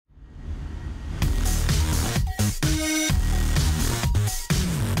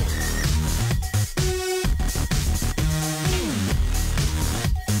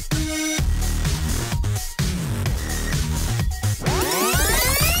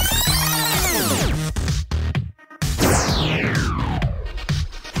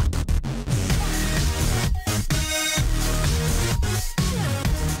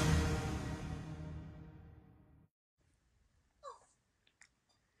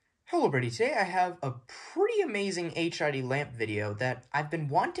Hello everybody, today I have a pretty amazing HID lamp video that I've been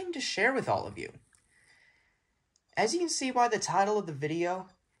wanting to share with all of you. As you can see by the title of the video,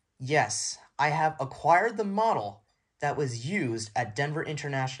 yes, I have acquired the model that was used at Denver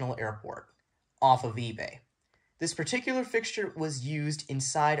International Airport off of eBay. This particular fixture was used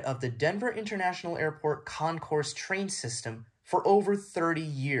inside of the Denver International Airport Concourse train system for over 30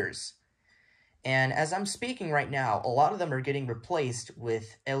 years. And as I'm speaking right now, a lot of them are getting replaced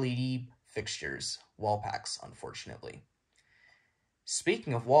with LED fixtures, Wallpacks, unfortunately.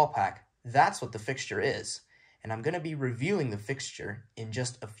 Speaking of Wallpack, that's what the fixture is, and I'm going to be reviewing the fixture in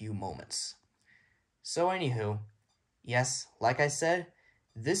just a few moments. So anywho, yes, like I said,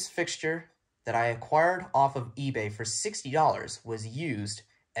 this fixture that I acquired off of eBay for $60 was used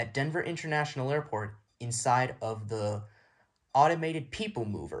at Denver International Airport inside of the automated people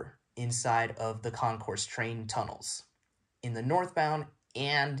mover inside of the Concourse train tunnels, in the northbound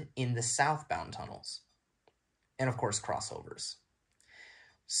and in the southbound tunnels, and of course crossovers.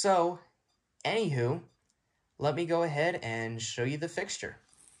 So, anywho, let me go ahead and show you the fixture.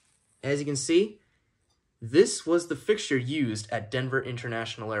 As you can see, this was the fixture used at Denver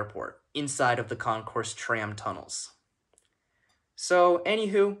International Airport inside of the Concourse tram tunnels. So,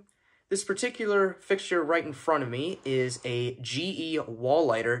 anywho, this particular fixture right in front of me is a GE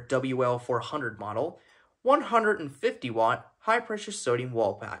Wallighter WL400 model, 150 watt high pressure sodium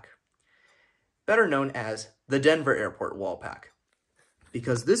wall pack, better known as the Denver Airport wall pack,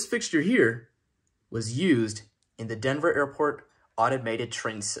 because this fixture here was used in the Denver Airport automated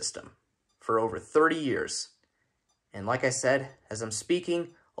train system for over 30 years. And like I said, as I'm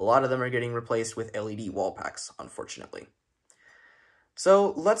speaking, a lot of them are getting replaced with LED wall packs, unfortunately.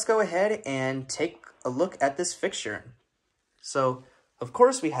 So let's go ahead and take a look at this fixture. So, of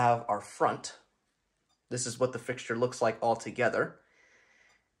course, we have our front. This is what the fixture looks like all together.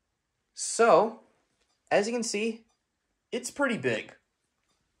 So, as you can see, it's pretty big.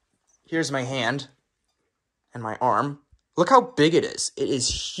 Here's my hand and my arm. Look how big it is. It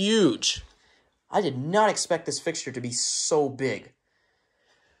is huge. I did not expect this fixture to be so big.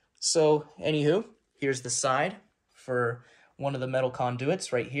 So, anywho, here's the side for one of the metal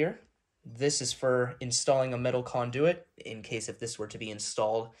conduits right here. This is for installing a metal conduit in case if this were to be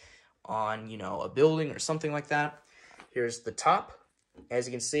installed on, a building or something like that. Here's the top. As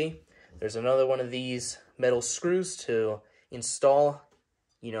you can see, there's another one of these metal screws to install,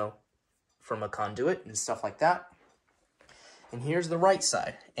 from a conduit and stuff like that. And here's the right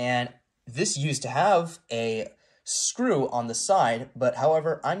side. And this used to have a screw on the side, but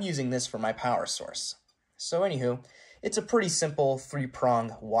however, I'm using this for my power source. So anywho, it's a pretty simple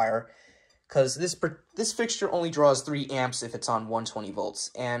 3-prong wire, because this fixture only draws 3 amps if it's on 120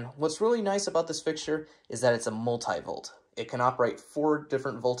 volts. And what's really nice about this fixture is that it's a multi-volt. It can operate 4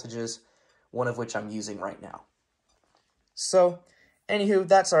 different voltages, one of which I'm using right now. So, anywho,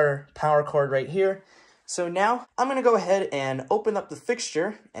 that's our power cord right here. So now, I'm going to go ahead and open up the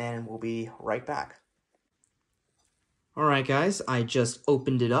fixture, and we'll be right back. Alright guys, I just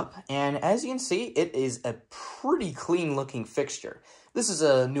opened it up, and as you can see, it is a pretty clean looking fixture. This is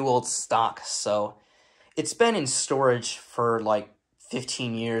a new old stock, so it's been in storage for like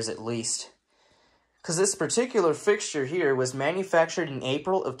 15 years at least. Because this particular fixture here was manufactured in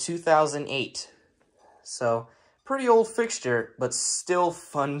April of 2008. So, pretty old fixture, but still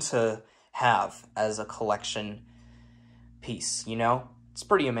fun to have as a collection piece, It's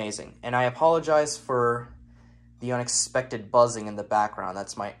pretty amazing. And I apologize for the unexpected buzzing in the background.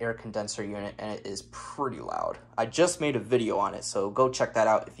 That's my air condenser unit, and it is pretty loud. I just made a video on it, so go check that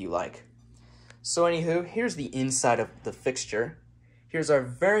out if you like. So anywho, here's the inside of the fixture. Here's our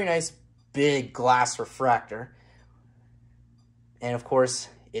very nice big glass refractor. And of course,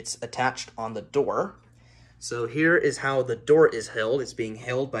 it's attached on the door. So here is how the door is held. It's being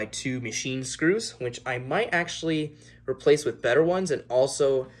held by 2 machine screws, which I might actually replace with better ones, and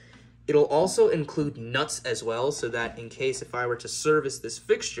it'll also include nuts as well, so that in case if I were to service this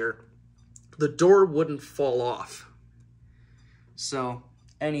fixture, the door wouldn't fall off. So,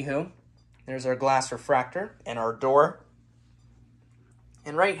 anywho, there's our glass refractor and our door.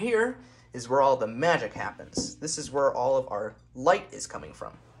 And right here is where all the magic happens. This is where all of our light is coming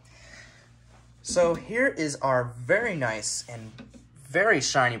from. So here is our very nice and very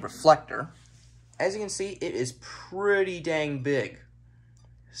shiny reflector. As you can see, it is pretty dang big.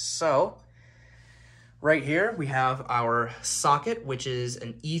 So, right here we have our socket, which is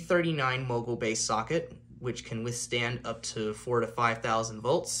an E39 mogul-based socket, which can withstand up to 4,000 to 5,000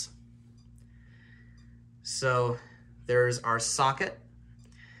 volts. So, there's our socket,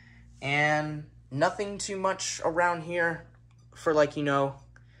 and nothing too much around here for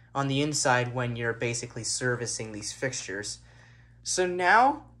on the inside when you're basically servicing these fixtures. So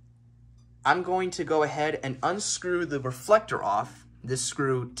now I'm going to go ahead and unscrew the reflector off. This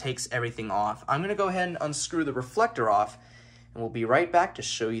screw takes everything off. I'm going to go ahead and unscrew the reflector off, and we'll be right back to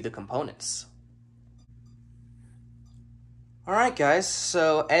show you the components. Alright guys,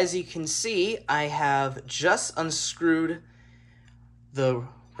 so as you can see, I have just unscrewed the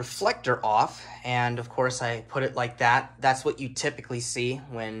reflector off, and of course I put it like that. That's what you typically see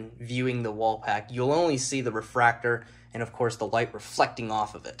when viewing the Wallpack. You'll only see the refractor and of course the light reflecting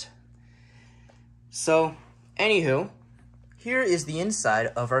off of it. So, anywho, here is the inside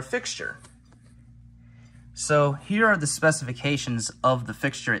of our fixture. So here are the specifications of the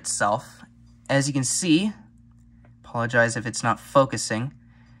fixture itself. As you can see, apologize if it's not focusing,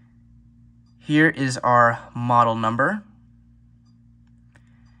 here is our model number.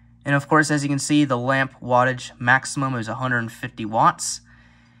 And of course, as you can see, the lamp wattage maximum is 150 watts.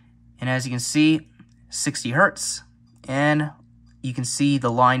 And as you can see, 60 hertz. And you can see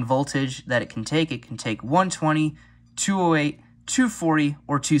the line voltage that it can take. It can take 120, 208, 240,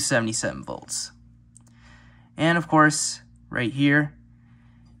 or 277 volts. And of course, right here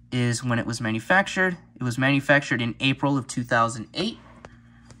is when it was manufactured. It was manufactured in April of 2008.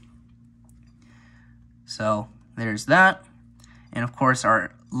 So there's that. And of course,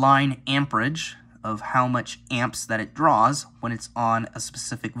 our line amperage of how much amps that it draws when it's on a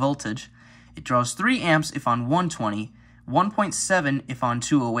specific voltage. It draws 3 amps if on 120, 1.7 if on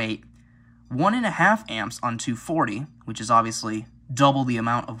 208, 1.5 amps on 240, which is obviously double the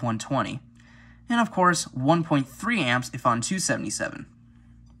amount of 120, and of course 1.3 amps if on 277.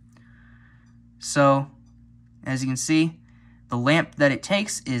 So, as you can see, the lamp that it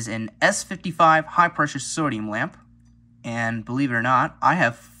takes is an S55 high pressure sodium lamp. And believe it or not, I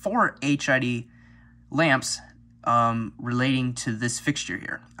have 4 HID lamps relating to this fixture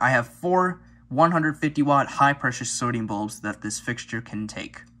here. I have 4 150 watt high pressure sodium bulbs that this fixture can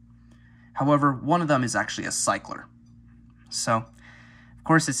take. However, one of them is actually a cycler. So, of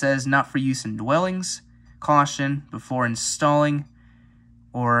course it says not for use in dwellings, caution before installing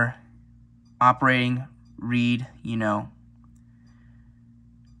or operating, read,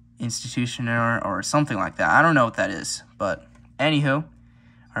 institution or something like that. I don't know what that is, but anywho,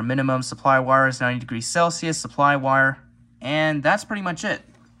 our minimum supply wire is 90 degrees Celsius supply wire, and that's pretty much it.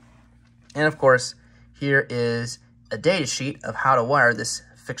 And of course, here is a data sheet of how to wire this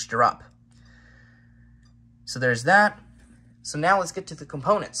fixture up. So there's that. So now let's get to the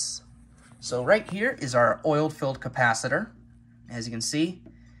components. So right here is our oil-filled capacitor. As you can see,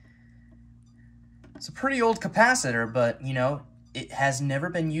 it's a pretty old capacitor, but it has never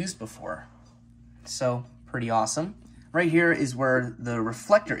been used before. So, pretty awesome. Right here is where the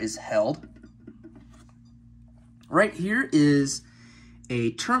reflector is held. Right here is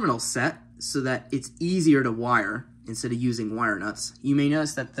a terminal set so that it's easier to wire instead of using wire nuts. You may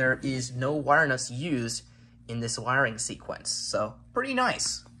notice that there is no wire nuts used in this wiring sequence. So, pretty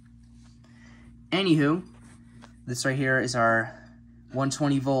nice. Anywho, this right here is our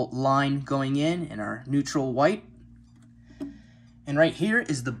 120 volt line going in and our neutral white. And right here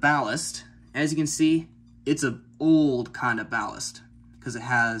is the ballast. As you can see, it's an old kind of ballast because it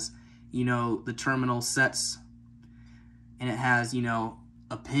has, the terminal sets, and it has,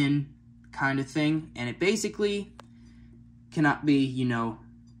 a pin kind of thing, and it basically cannot be,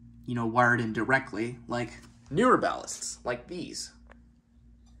 wired in directly like newer ballasts, like these.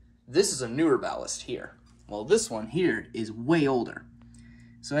 This is a newer ballast here. Well, this one here is way older.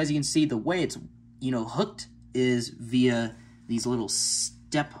 So as you can see, the way it's, hooked is via these little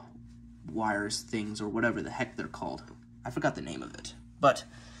step wires things, or whatever the heck they're called. I forgot the name of it. But,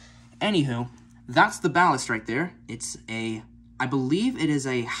 anywho, that's the ballast right there. It's I believe it is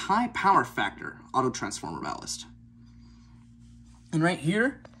a high power factor auto transformer ballast. And right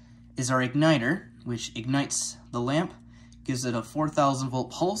here is our igniter, which ignites the lamp, gives it a 4,000 volt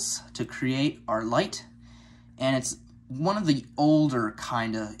pulse to create our light, and it's one of the older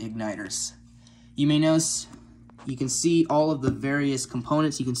kind of igniters. You may notice you can see all of the various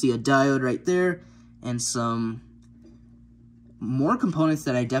components. You can see a diode right there and some more components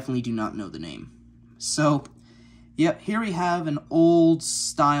that I definitely do not know the name. So, yep, here we have an old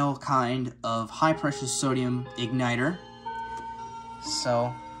style kind of high pressure sodium igniter.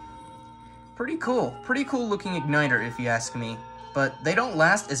 So, pretty cool looking igniter if you ask me, but they don't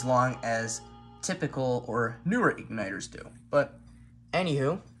last as long as typical or newer igniters do. But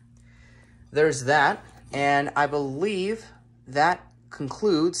anywho, there's that, and I believe that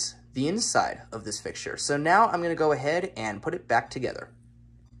concludes the inside of this fixture. So now I'm going to go ahead and put it back together.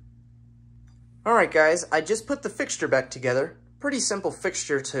 Alright guys, I just put the fixture back together, pretty simple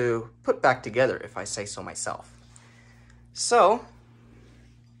fixture to put back together, if I say so myself. So,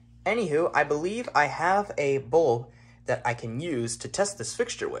 anywho, I believe I have a bulb that I can use to test this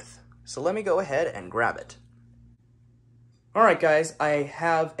fixture with. So let me go ahead and grab it. Alright guys, I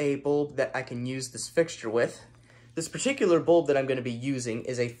have a bulb that I can use this fixture with. This particular bulb that I'm going to be using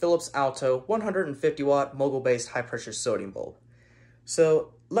is a Philips Alto 150 watt mogul-based high pressure sodium bulb.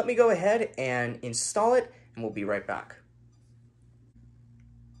 So let me go ahead and install it and we'll be right back.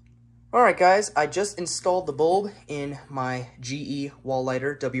 Alright guys, I just installed the bulb in my GE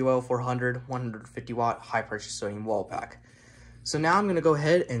Wallighter WL400 150 watt high pressure sodium wall pack. So now I'm going to go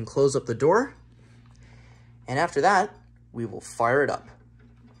ahead and close up the door, and after that we will fire it up.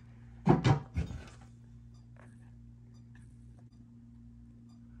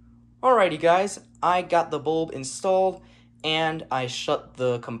 Alrighty guys, I got the bulb installed and I shut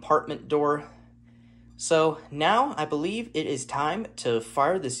the compartment door. So now I believe it is time to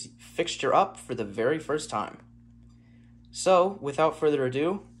fire this fixture up for the very first time. So without further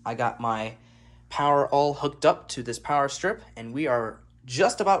ado, I got my power all hooked up to this power strip and we are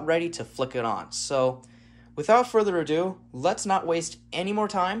just about ready to flick it on. So without further ado, let's not waste any more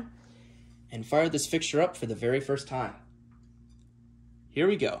time and fire this fixture up for the very first time. Here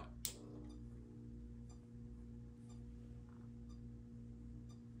we go.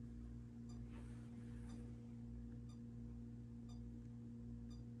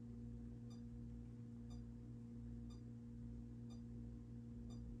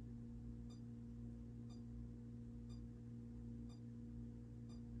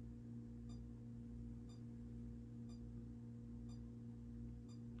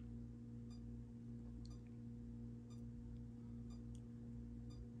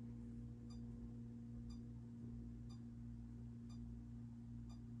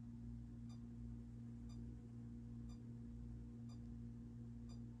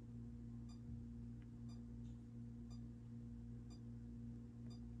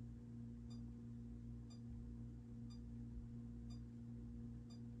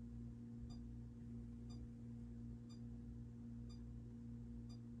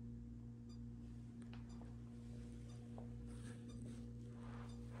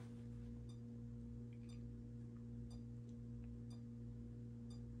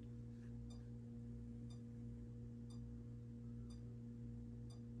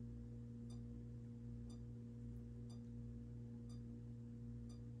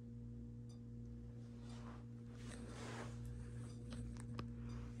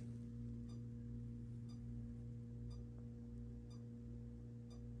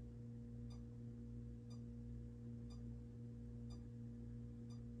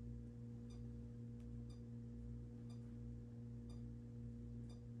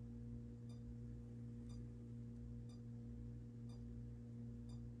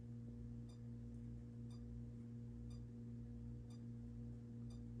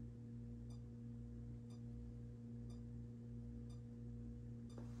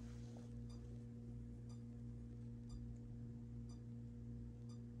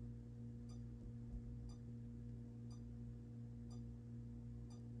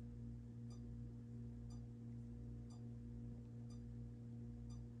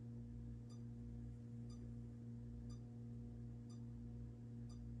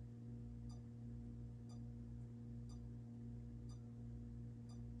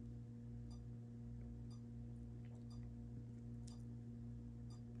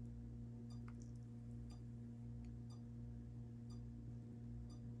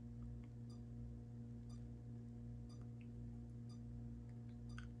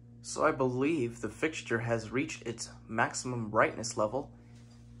 So I believe the fixture has reached its maximum brightness level.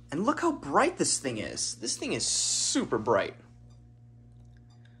 And look how bright this thing is. This thing is super bright.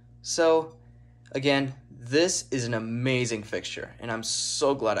 So, again, this is an amazing fixture, and I'm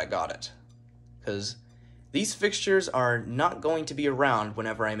so glad I got it. Because these fixtures are not going to be around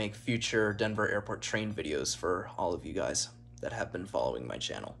whenever I make future Denver Airport train videos for all of you guys that have been following my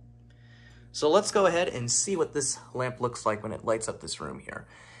channel. So let's go ahead and see what this lamp looks like when it lights up this room here.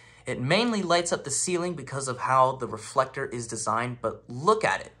 It mainly lights up the ceiling because of how the reflector is designed, but look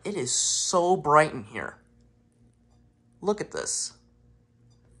at it. It is so bright in here. Look at this.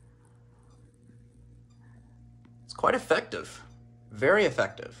 It's quite effective. Very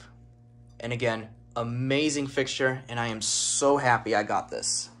effective. And again, amazing fixture, and I am so happy I got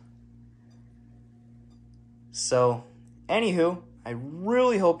this. So, anywho, I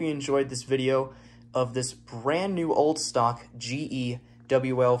really hope you enjoyed this video of this brand new old stock GE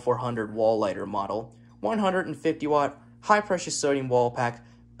WL400 Wallighter model, 150 watt high pressure sodium wall pack,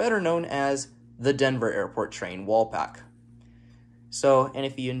 better known as the Denver Airport train wall pack. So, and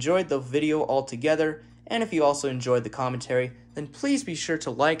if you enjoyed the video altogether, and if you also enjoyed the commentary, then please be sure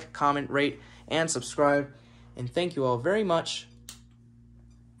to like, comment, rate, and subscribe. And thank you all very much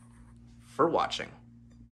for watching.